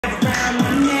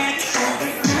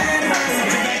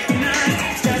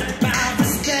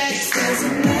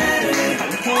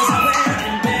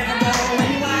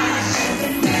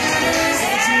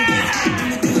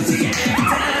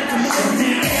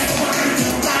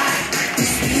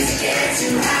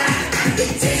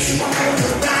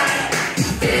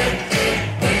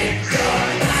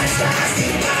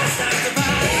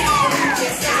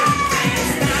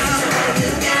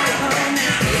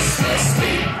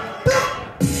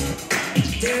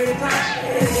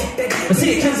I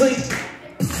see it, Kinsley.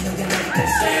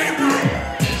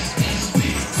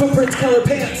 Footprints, color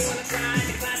pants.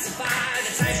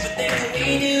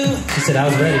 She said I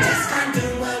was ready.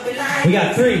 We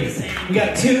got 3. We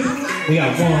got 2. We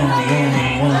got 1.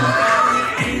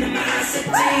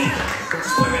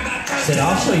 She said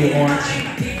I'll show you orange.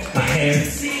 My hair.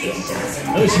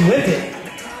 Oh, she whipped it.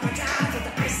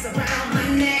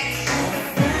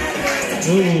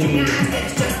 Ooh.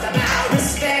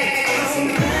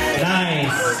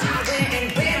 Nice.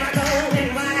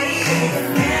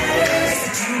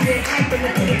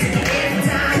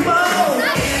 Come on.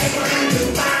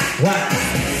 What?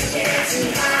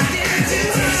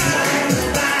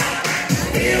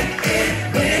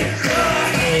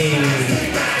 Hey.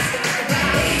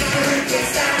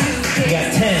 You got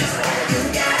 10.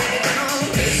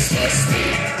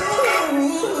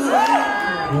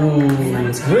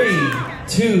 Ooh, 3,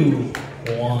 2,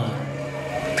 1.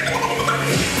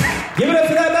 Give it up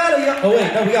for that battle, y'all. Oh wait,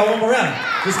 no, we got one more round.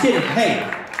 Just kidding. Hey,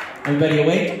 everybody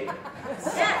awake?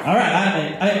 All right,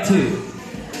 I am too.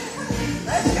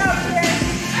 Let's go, kid.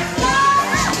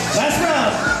 Last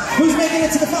round. Who's making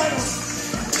it to the finals?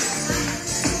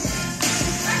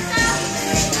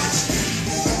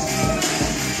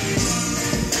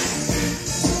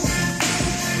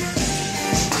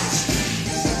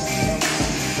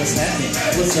 What's happening?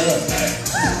 What's up?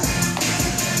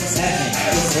 What's happening?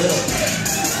 What's up?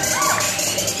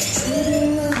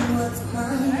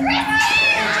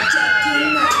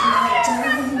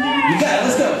 You got it,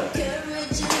 let's go.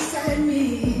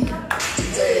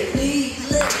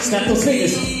 Snap those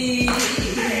fingers.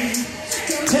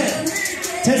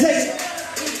 10 seconds.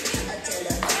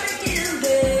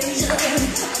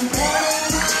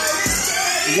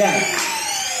 You got it.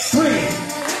 3,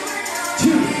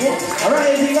 2, 1. All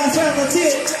right, Izzy, last round, let's see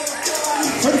it.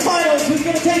 For the finals, who's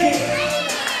gonna take it?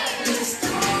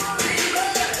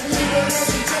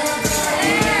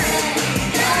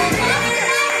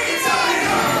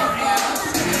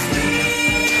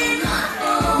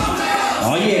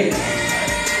 Oh yeah.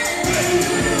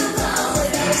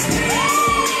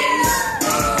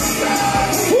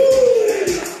 Woo.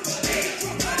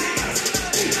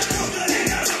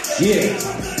 Yeah.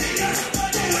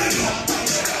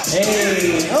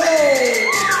 Hey. Oh.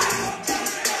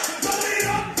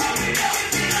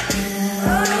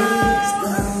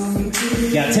 You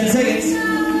got 10 seconds.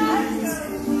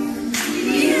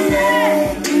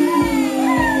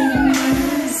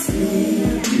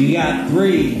 You got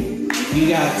 3. You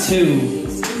got 2.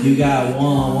 You got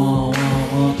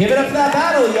 1. Give it up for that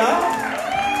battle, y'all.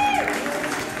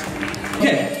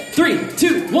 Okay, 3,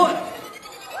 2, 1.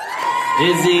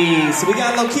 Izzy. So we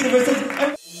got Lokita versus